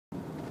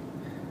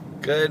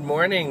Good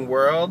morning,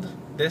 world.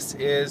 This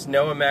is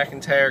Noah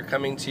McIntyre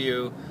coming to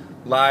you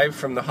live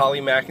from the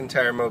Holly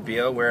McIntyre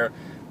Mobile, where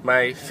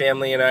my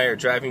family and I are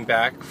driving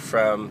back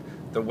from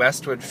the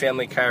Westwood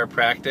Family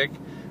Chiropractic.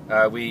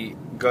 We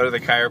go to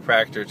the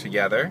chiropractor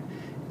together,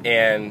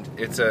 and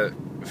it's a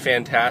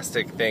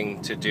fantastic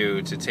thing to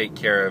do to take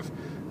care of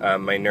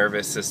my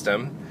nervous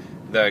system.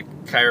 The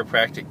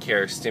chiropractic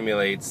care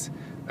stimulates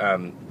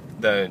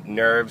the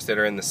nerves that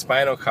are in the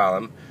spinal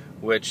column,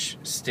 which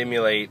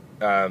stimulate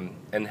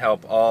and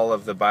help all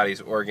of the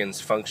body's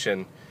organs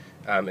function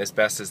as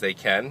best as they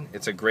can.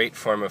 It's a great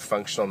form of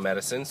functional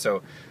medicine,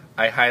 so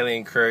I highly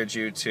encourage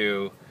you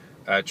to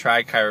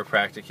try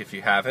chiropractic if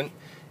you haven't,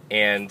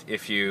 and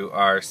if you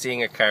are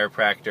seeing a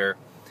chiropractor,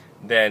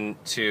 then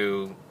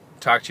to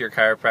talk to your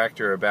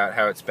chiropractor about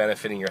how it's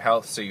benefiting your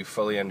health so you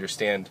fully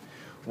understand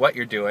what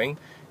you're doing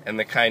and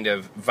the kind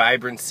of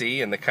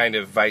vibrancy and the kind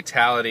of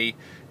vitality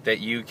that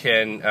you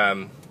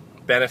can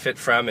benefit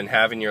from and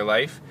have in your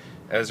life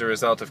as a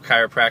result of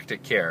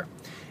chiropractic care.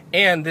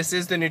 And this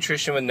is the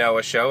Nutrition with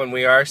Noah show, and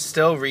we are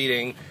still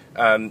reading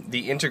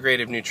the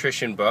Integrative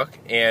Nutrition book,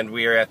 and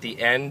we are at the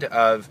end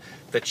of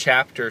the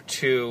Chapter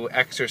 2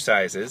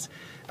 exercises,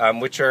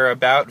 which are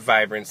about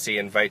vibrancy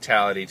and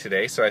vitality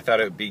today, so I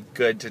thought it would be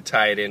good to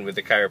tie it in with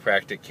the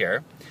chiropractic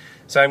care.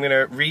 So I'm going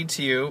to read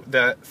to you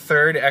the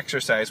third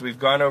exercise. We've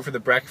gone over the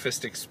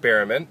breakfast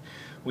experiment,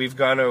 we've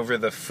gone over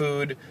the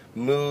food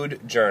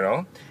mood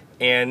journal,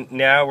 and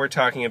now we're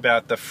talking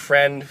about the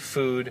friend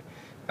food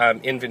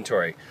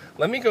inventory.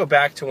 Let me go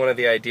back to one of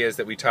the ideas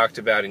that we talked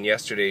about in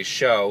yesterday's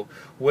show,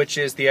 which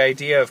is the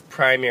idea of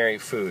primary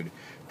food.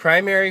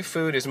 Primary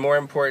food is more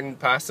important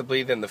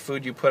possibly than the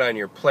food you put on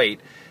your plate.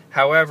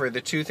 However,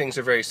 the two things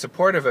are very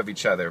supportive of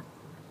each other.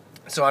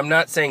 So I'm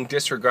not saying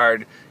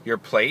disregard your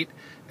plate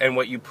and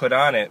what you put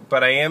on it,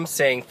 but I am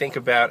saying think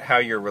about how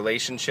your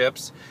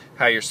relationships,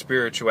 how your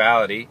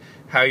spirituality,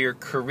 how your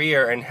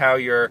career, and how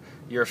your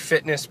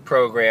fitness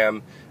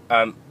program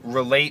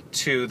relate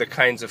to the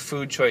kinds of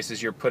food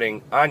choices you're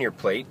putting on your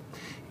plate.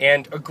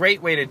 And a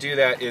great way to do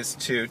that is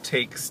to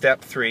take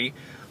step 3,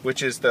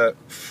 which is the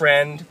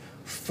friend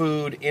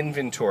food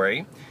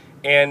inventory,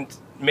 and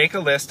make a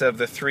list of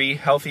the 3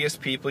 healthiest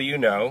people you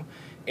know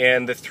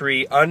and the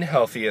 3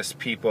 unhealthiest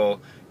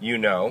people you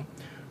know.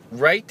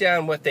 Write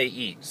down what they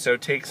eat. So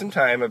take some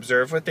time,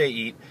 observe what they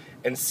eat,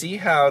 and see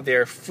how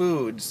their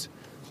foods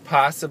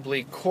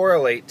possibly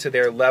correlate to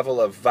their level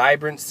of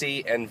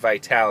vibrancy and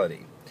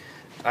vitality.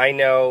 I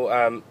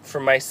know for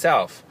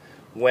myself,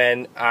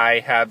 when I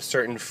have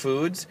certain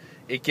foods,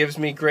 it gives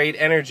me great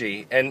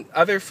energy, and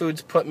other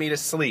foods put me to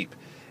sleep.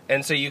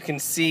 And so you can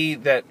see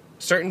that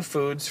certain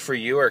foods for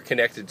you are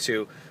connected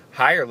to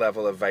higher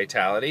level of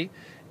vitality,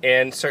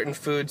 and certain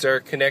foods are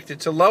connected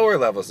to lower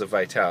levels of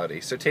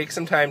vitality. So take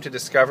some time to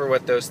discover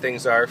what those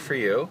things are for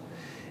you,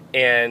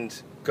 and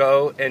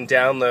go and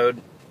download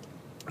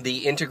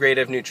the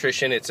Integrative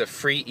Nutrition. It's a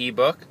free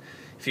ebook.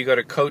 If you go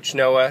to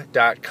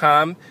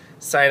CoachNoah.com,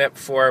 sign up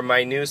for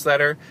my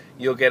newsletter,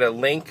 you'll get a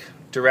link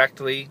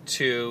directly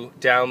to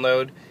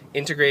download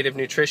Integrative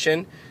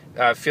Nutrition.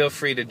 Feel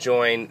free to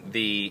join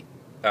the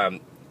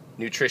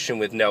Nutrition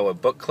with Noah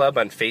book club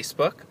on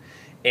Facebook,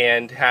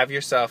 and have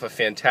yourself a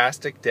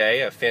fantastic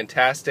day, a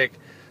fantastic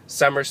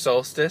summer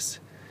solstice,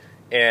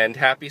 and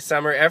happy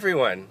summer,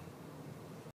 everyone.